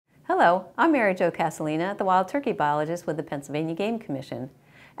Hello, I'm Jo Casalena, the wild turkey biologist with the Pennsylvania Game Commission.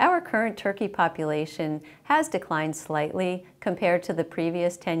 Our current turkey population has declined slightly compared to the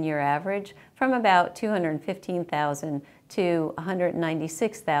previous 10-year average from about 215,000 to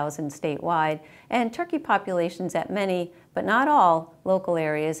 196,000 statewide, and turkey populations at many, but not all, local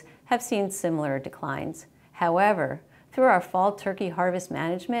areas have seen similar declines. However, through our fall turkey harvest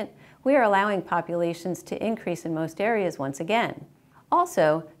management, we are allowing populations to increase in most areas once again.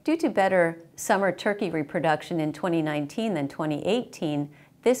 Also, due to better summer turkey reproduction in 2019 than 2018,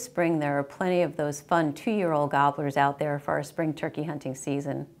 this spring there are plenty of those fun 2-year-old gobblers out there for our spring turkey hunting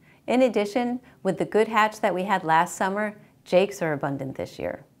season. In addition, with the good hatch that we had last summer, jakes are abundant this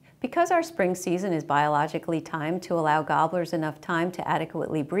year. Because our spring season is biologically timed to allow gobblers enough time to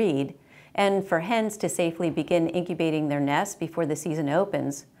adequately breed, and for hens to safely begin incubating their nests before the season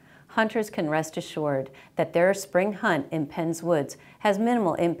opens, hunters can rest assured that their spring hunt in Penn's Woods has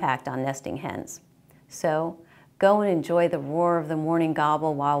minimal impact on nesting hens. So, go and enjoy the roar of the morning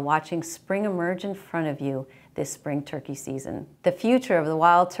gobble while watching spring emerge in front of you this spring turkey season. The future of the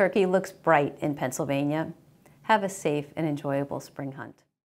wild turkey looks bright in Pennsylvania. Have a safe and enjoyable spring hunt.